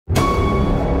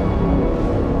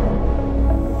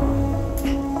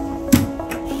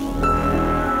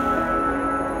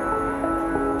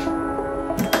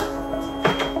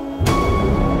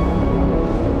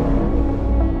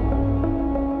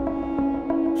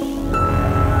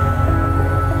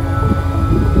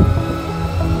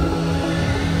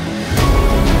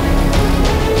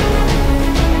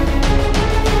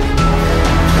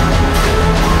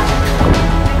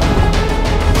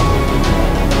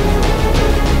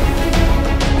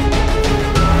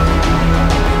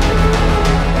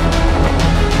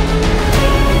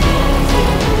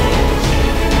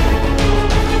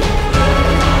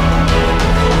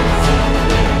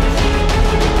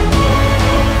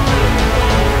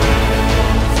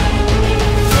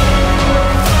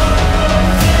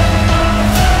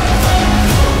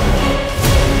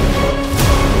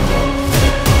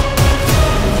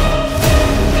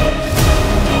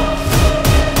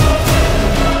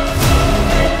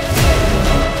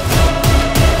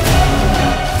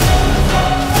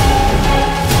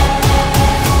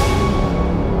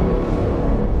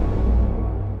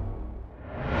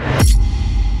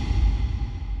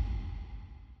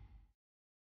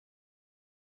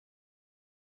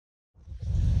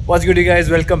What's good, you guys?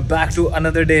 Welcome back to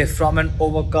another day from an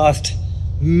overcast,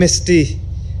 misty,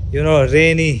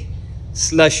 rainy,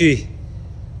 slushy,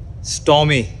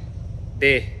 stormy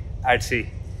day at sea.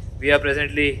 We are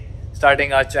presently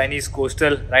starting our Chinese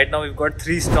coastal. Right now we've got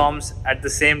 3 storms at the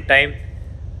same time,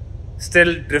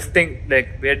 still drifting.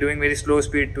 Like, we are doing very slow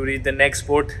speed to reach the next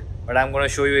port, but I'm going to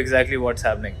show you exactly what's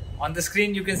happening. On the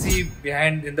screen you can see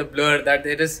behind in the blur that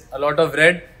there is a lot of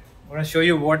red. I'm going to show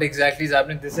you what exactly is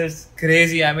happening. This is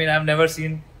crazy. I mean, I've never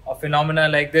seen a phenomena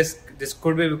like this. This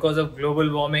could be because of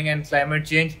global warming and climate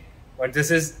change, but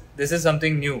this is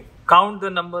something new. Count the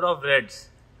number of reds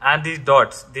and these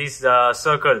dots, these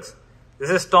circles. This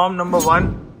is storm number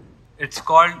 1. It's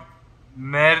called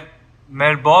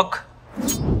Merbok.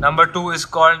 Number 2 is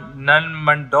called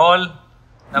Nanmadol.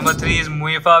 Number 3 is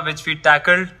Muifa, which we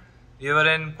tackled. We were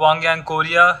in Gwangyang,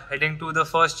 Korea, heading to the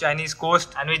first Chinese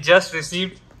coast, and we just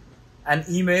received an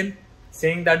email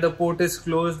saying that the port is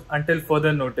closed until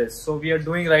further notice. So we are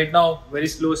doing right now very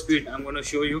slow speed. I'm going to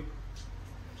show you.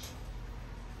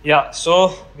 Yeah,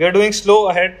 so we are doing slow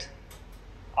ahead.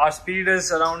 Our speed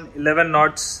is around 11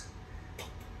 knots.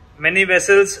 Many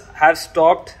vessels have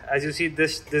stopped. As you see,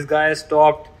 this guy has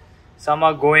stopped. Some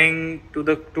are going to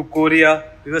Korea.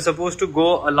 We were supposed to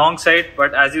go alongside,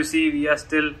 but as you see, we are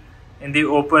still in the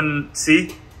open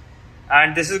sea,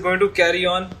 and this is going to carry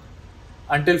on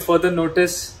until further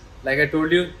notice. Like I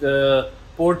told you, the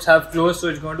ports have closed, so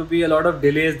it's going to be a lot of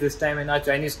delays this time in our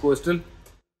Chinese coastal.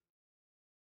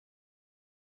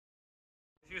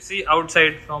 If you see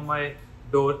outside from my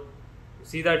door, you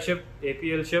see that ship,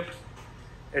 APL ship.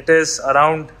 It is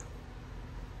around,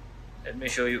 let me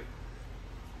show you.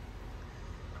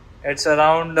 It's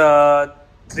around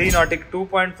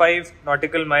 2.5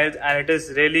 nautical miles, and it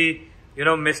is really,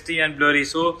 misty and blurry.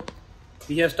 So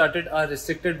we have started our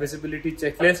restricted visibility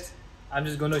checklist. I'm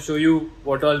just going to show you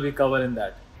what all we cover in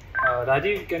that.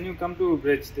 Rajiv, can you come to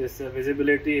bridge? This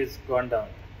visibility is gone down.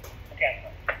 Okay.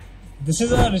 This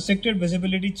is a restricted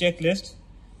visibility checklist.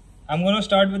 I'm going to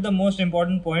start with the most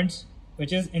important points,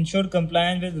 which is ensure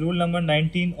compliance with rule number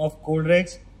 19 of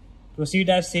COLREG. Proceed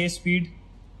at safe speed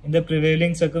in the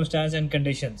prevailing circumstance and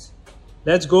conditions.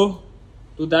 Let's go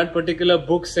to that particular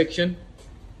book section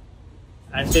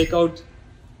and take out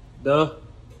the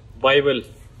Bible.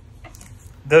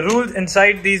 The rules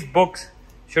inside these books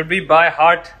should be by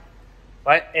heart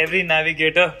by every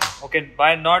navigator. Okay,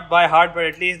 not by heart, but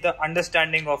at least the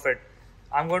understanding of it.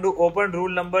 I'm going to open rule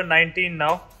number 19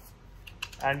 now,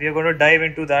 and we are going to dive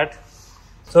into that.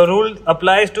 So rule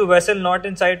applies to vessel not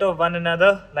in sight of one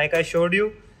another. Like I showed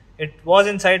you, it was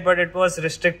in sight, but it was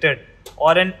restricted,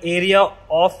 or an area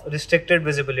of restricted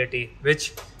visibility,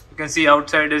 which you can see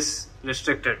outside is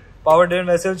restricted. Power driven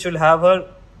vessel should have her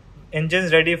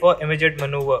engines ready for immediate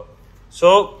maneuver.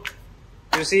 So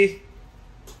you see,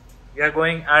 we are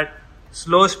going at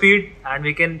slow speed and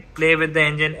we can play with the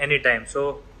engine anytime.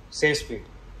 So safe speed.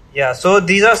 Yeah, so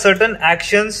these are certain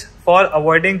actions for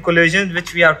avoiding collisions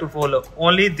which we have to follow.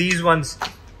 Only these ones.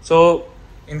 So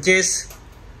in case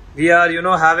we are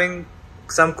having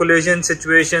some collision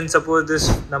situation, suppose this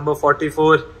number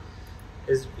 44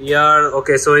 is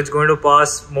okay, so it's going to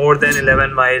pass more than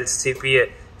 11 miles CPA,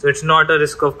 so it's not a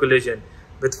risk of collision.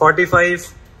 With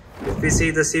 45, if we see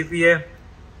the CPA,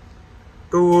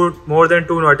 more than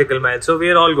 2 nautical miles, so we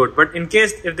are all good. But in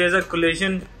case if there's a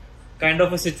collision kind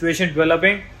of a situation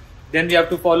developing, then we have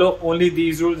to follow only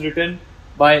these rules written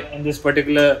in this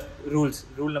particular rule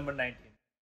number 19.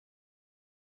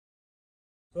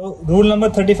 So rule number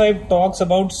 35 talks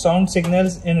about sound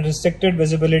signals in restricted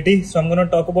visibility. So I'm going to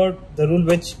talk about the rule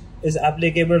which is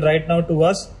applicable right now to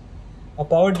us. A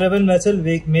power driven vessel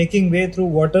making way through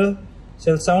water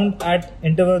shall sound at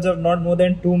intervals of not more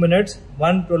than 2 minutes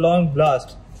one prolonged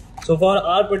blast. So for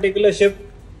our particular ship,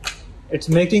 it's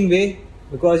making way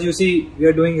because you see we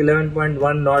are doing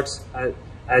 11.1 knots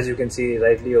as you can see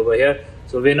rightly over here.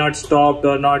 So we're not stopped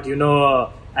or not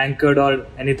anchored or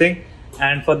anything.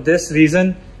 And for this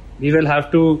reason, we will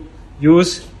have to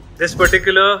use this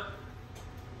particular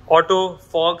auto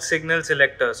fog signal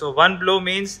selector. So one blow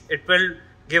means it will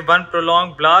give one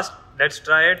prolonged blast. Let's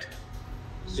try it.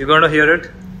 So you're going to hear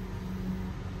it.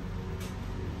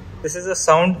 This is a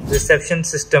sound reception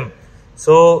system.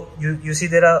 So you see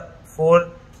there are 4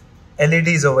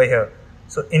 LEDs over here.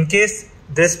 So in case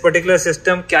this particular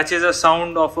system catches a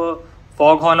sound of a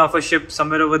foghorn of a ship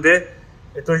somewhere over there,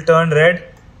 it will turn red,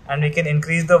 and we can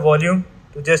increase the volume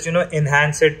to just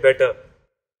enhance it better.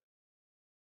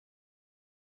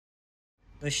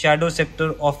 The shadow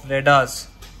sector of radars.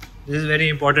 This is very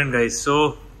important, guys.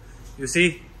 So you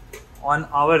see on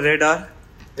our radar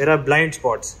there are blind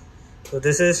spots. So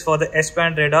this is for the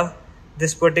S-band radar.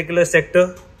 this particular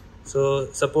sector.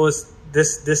 So suppose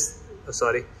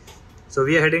so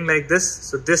we are heading like this.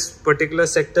 So this particular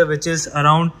sector, which is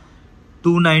around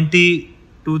 290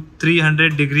 to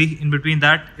 300 degree, in between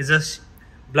that is a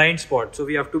blind spot. So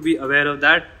we have to be aware of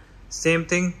that. Same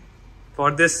thing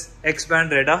for this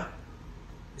X-band radar.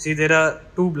 You see there are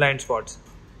two blind spots.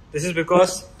 This is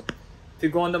because if you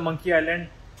go on the Monkey Island,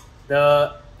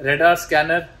 the radar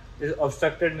scanner is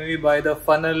obstructed maybe by the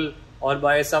funnel or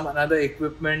by some another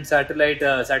equipment, satellite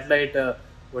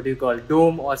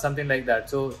dome or something like that.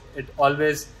 So it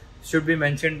always should be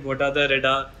mentioned what are the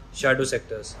radar shadow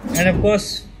sectors. And of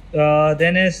course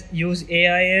then is use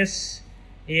AIS.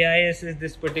 AIS is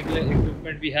this particular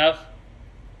equipment we have,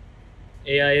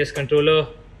 AIS controller.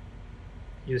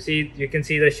 You can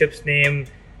see the ship's name,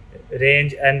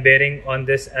 range and bearing on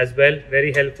this as well.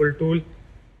 Very helpful tool.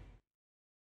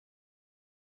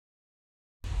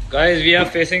 Guys, we are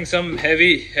facing some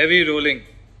heavy rolling.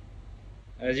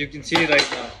 As you can see right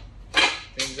now,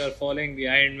 things are falling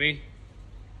behind me.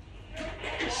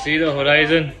 See the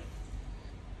horizon.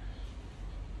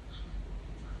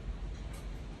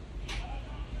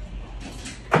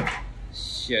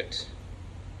 Shit.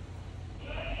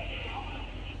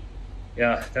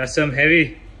 Yeah, that's some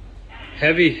heavy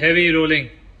rolling.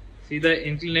 See the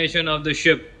inclination of the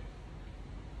ship.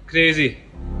 Crazy.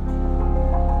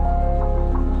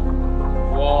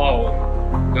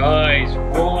 Wow. Guys,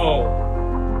 wow.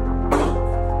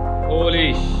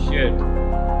 Holy shit.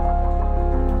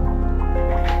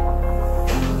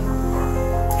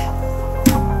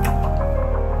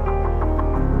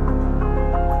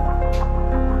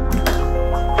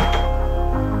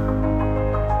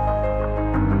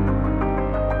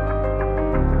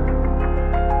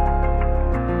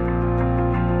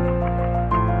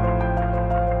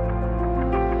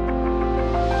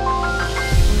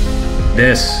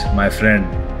 This, my friend,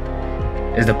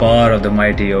 is the power of the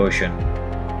mighty ocean,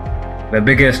 where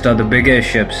biggest of the biggest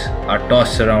ships are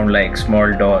tossed around like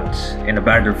small dolls in a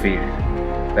battlefield,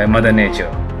 where Mother Nature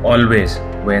always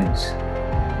wins.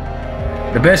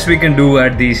 The best we can do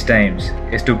at these times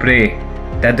is to pray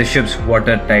that the ship's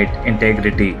watertight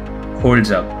integrity holds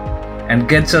up and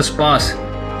gets us past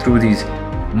through these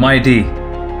mighty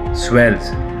swells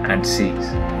and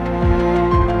seas.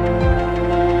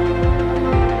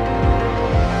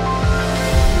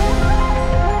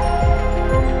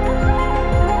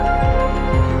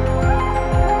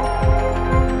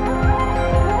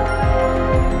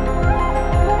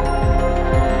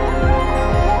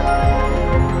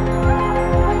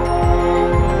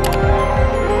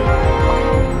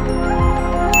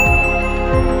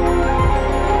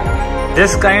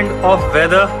 This kind of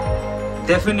weather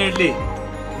definitely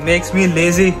makes me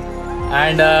lazy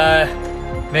and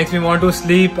makes me want to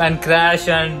sleep and crash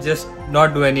and just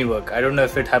not do any work. I don't know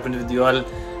if it happens with you all.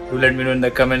 Do let me know in the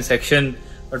comment section.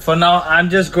 But for now, I'm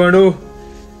just going to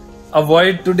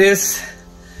avoid today's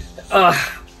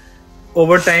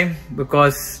overtime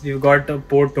because we've got a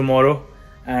port tomorrow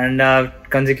and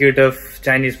consecutive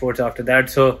Chinese ports after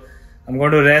that. So I'm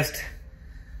going to rest.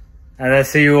 And I'll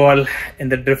see you all in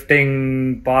the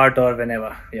drifting part or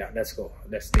whenever. Yeah, let's go.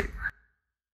 Let's sleep.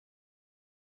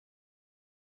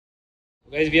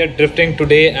 Guys, we are drifting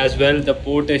today as well. The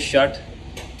port is shut.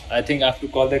 I think I have to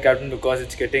call the captain because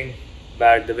it's getting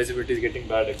bad. The visibility is getting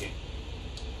bad again.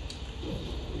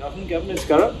 Captain, it's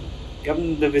Karan.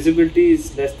 Captain, the visibility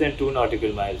is less than 2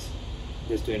 nautical miles.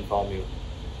 Just to inform you.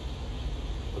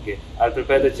 Okay, I'll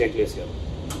prepare the checklist here.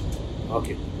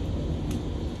 Okay.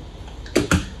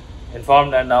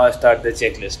 Informed, and now I start the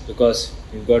checklist because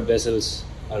we've got vessels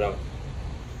around.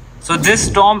 So this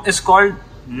storm is called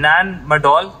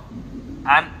Nanmadol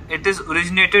and it is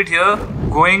originated here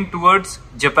going towards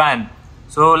Japan.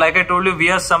 So like I told you, we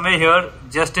are somewhere here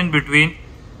just in between.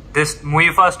 This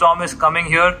Muifa storm is coming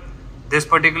here. This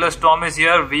particular storm is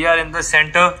here. We are in the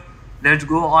center. Let's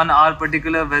go on our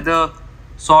particular weather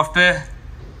software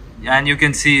and you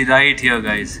can see right here,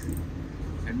 guys.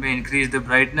 Let me increase the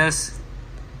brightness.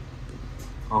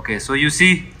 Okay, so you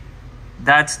see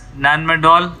that's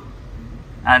Nanmadol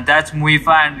and that's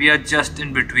Muifa and we are just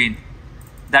in between.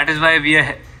 That is why we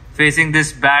are facing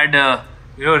this bad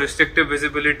restrictive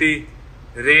visibility,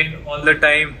 rain all the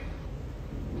time.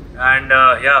 And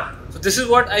yeah, so this is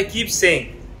what I keep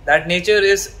saying, that nature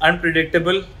is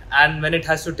unpredictable and when it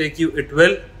has to take you, it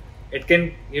will. It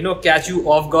can catch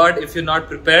you off guard if you're not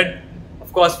prepared.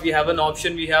 Of course, we have an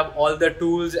option. We have all the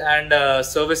tools and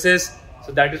services.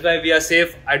 So that is why we are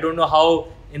safe. I don't know how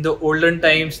in the olden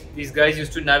times these guys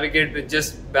used to navigate with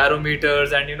just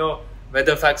barometers and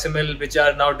weather facsimile, which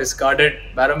are now discarded.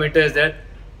 Barometer is there,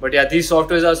 but yeah, these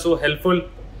softwares are so helpful.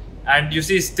 And you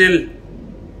see, still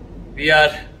we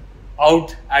are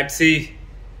out at sea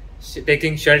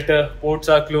taking shelter. Ports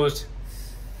are closed.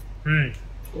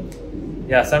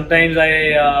 Yeah, sometimes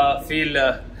I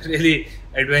feel really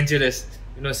adventurous,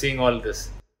 seeing all this.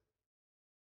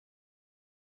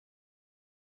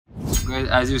 Guys,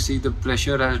 as you see, the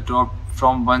pressure has dropped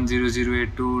from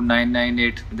 1008 to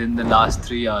 998 within the last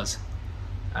 3 hours,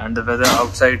 and the weather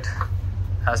outside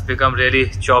has become really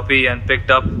choppy and picked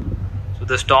up, so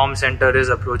the storm center is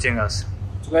approaching us.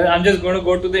 So guys, I'm just going to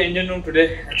go to the engine room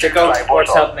today and check out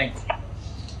what's happening.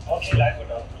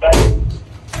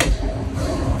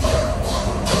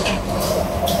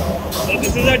 So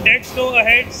this is a dead slow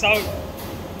ahead south.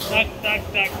 Tuck, tuck,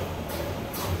 tuck.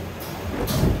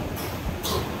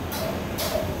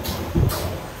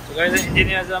 So guys, the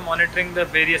engineers are monitoring the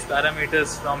various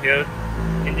parameters from here.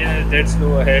 Engine is dead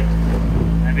slow ahead,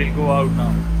 and we'll go out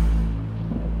now.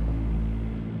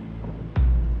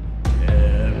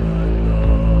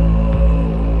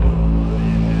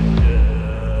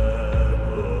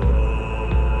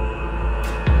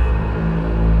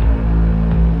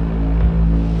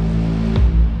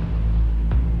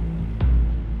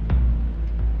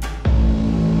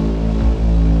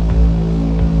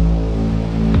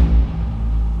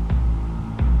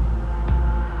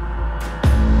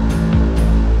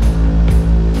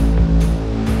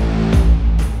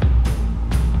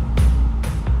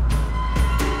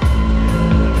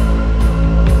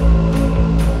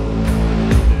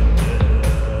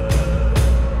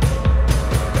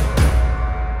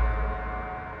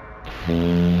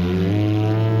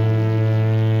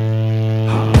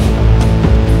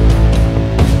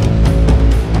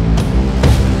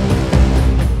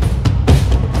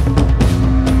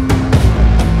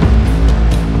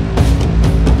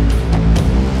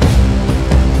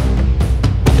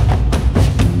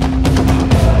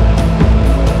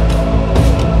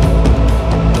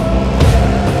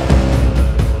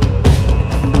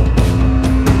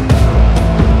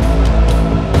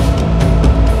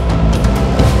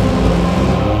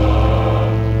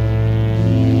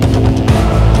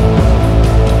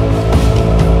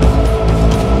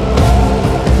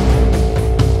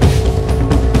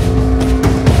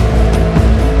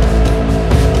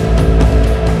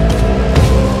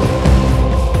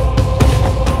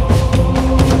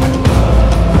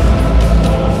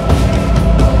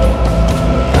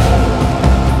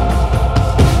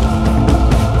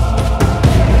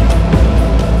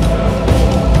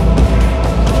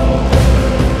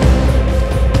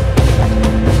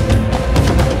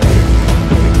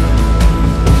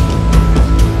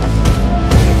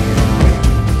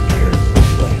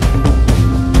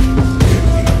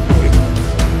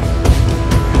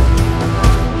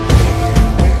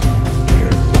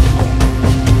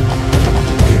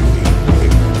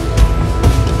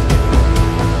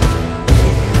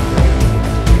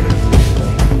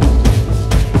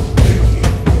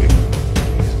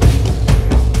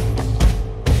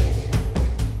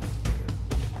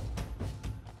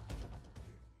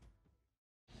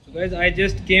 Guys, I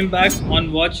just came back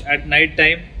on watch at night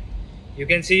time. You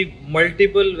can see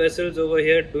multiple vessels over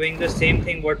here doing the same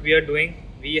thing what we are doing.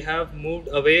 We have moved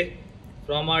away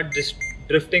from our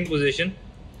drifting position.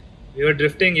 We were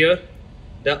drifting here.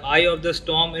 The eye of the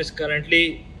storm is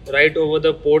currently right over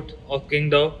the port of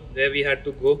Qingdao where we had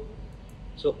to go.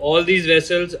 So all these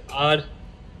vessels are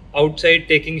outside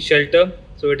taking shelter.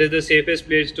 So it is the safest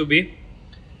place to be.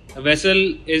 The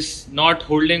vessel is not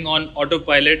holding on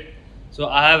autopilot. So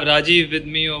I have Rajiv with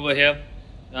me over here.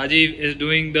 Rajiv is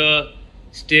doing the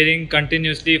steering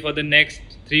continuously for the next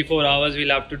 3-4 hours. We'll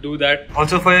have to do that.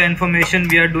 Also for your information,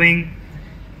 we are doing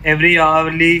every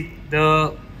hourly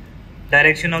the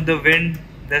direction of the wind,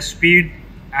 the speed,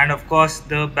 and of course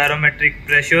the barometric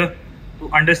pressure to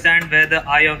understand where the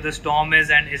eye of the storm is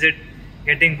and is it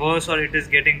getting worse or it is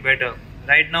getting better.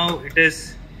 Right now it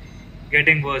is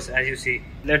getting worse, as you see.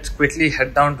 Let's quickly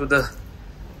head down to the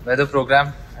weather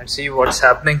program and see what's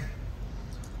happening.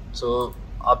 So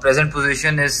our present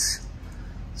position is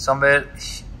somewhere,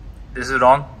 this is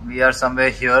wrong, we are somewhere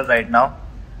here right now.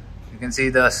 You can see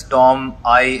the storm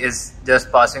eye is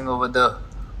just passing over the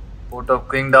port of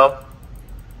Qingdao,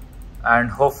 and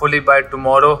hopefully by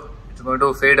tomorrow it's going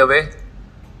to fade away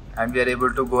and we are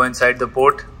able to go inside the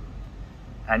port.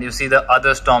 And you see the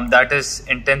other storm that is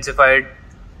intensified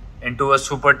into a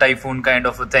super typhoon kind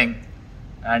of a thing.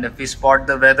 And if we spot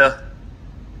the weather,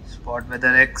 spot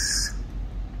weather X,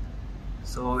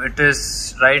 so it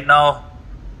is right now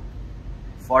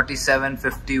 47,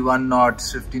 51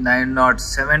 knots, 59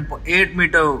 knots, 7.8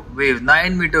 meter waves,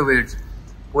 9 meter waves.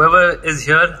 Whoever is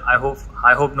here, I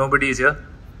hope nobody is here,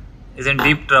 is in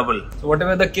deep trouble. So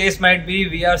whatever the case might be,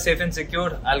 we are safe and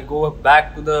secure. I'll go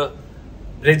back to the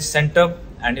bridge center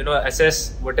and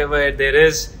assess whatever there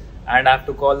is, and I have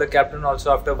to call the captain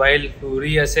also after a while to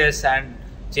reassess and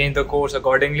change the course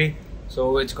accordingly.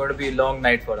 So it's going to be a long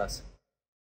night for us.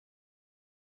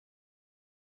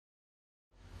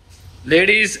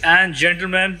 Ladies and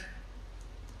gentlemen,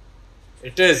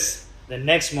 it is the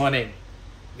next morning.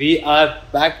 We are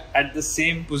back at the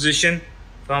same position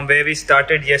from where we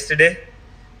started yesterday.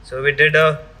 So we did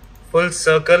a full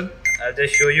circle, I'll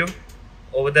just show you,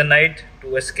 over the night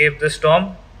to escape the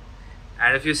storm.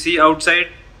 And if you see outside,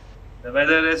 the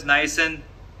weather is nice and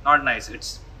not nice,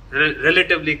 it's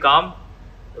relatively calm.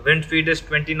 The wind speed is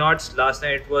 20 knots, last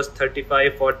night it was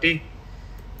 35-40.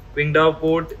 Qingdao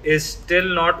port is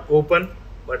still not open,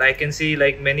 but I can see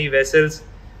like many vessels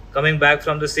coming back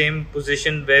from the same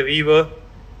position where we were,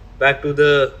 back to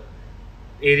the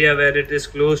area where it is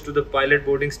close to the pilot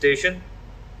boarding station.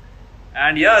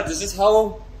 And yeah, this is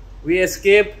how we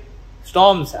escape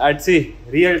storms at sea,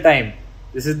 real time.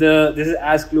 This is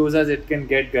as close as it can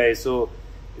get, guys. So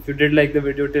if you did like the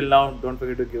video till now, don't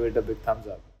forget to give it a big thumbs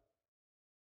up.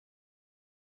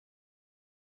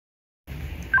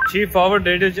 Chief, forward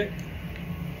radio check.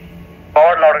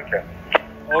 Forward loud and clear.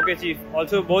 Okay, Chief.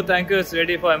 Also, both anchors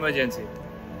ready for emergency.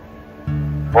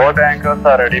 Both anchors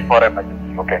are ready for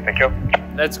emergency. Okay, thank you.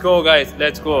 Let's go, guys.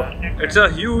 Let's go. It's a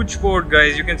huge port,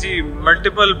 guys. You can see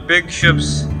multiple big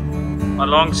ships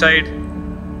alongside.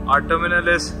 Our terminal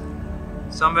is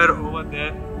somewhere over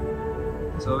there.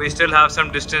 So we still have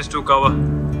some distance to cover.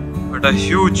 But a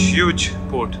huge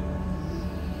port.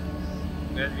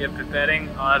 Well, we are preparing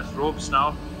our ropes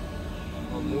now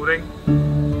for mooring.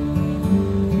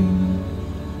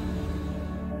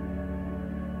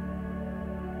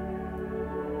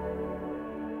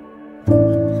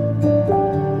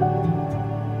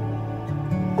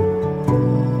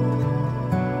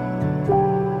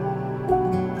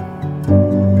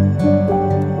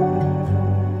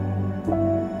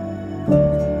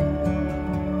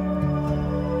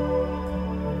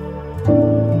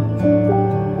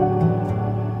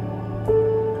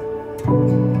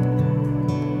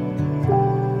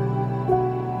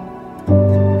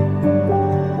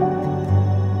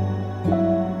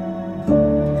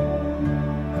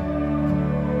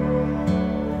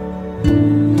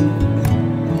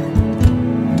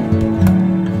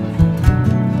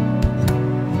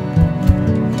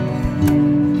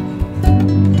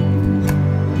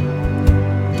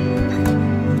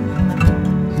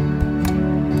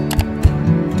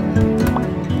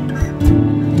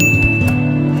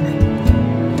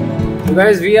 So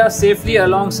guys, we are safely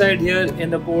alongside here in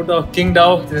the port of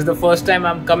Qingdao. This is the first time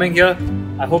I'm coming here.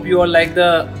 I hope you all like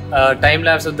the time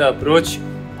lapse of the approach.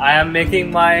 I am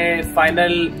making my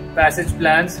final passage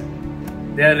plans.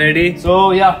 They are ready.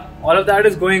 So yeah, all of that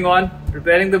is going on.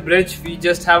 Preparing the bridge. We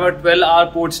just have a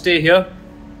 12-hour port stay here.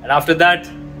 And after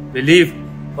that, we leave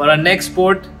for our next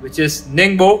port, which is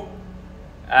Ningbo.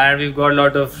 And we've got a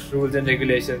lot of rules and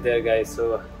regulations there, guys.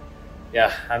 So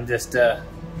yeah, I'm just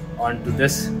on to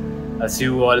this. I'll see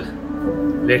you all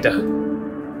later.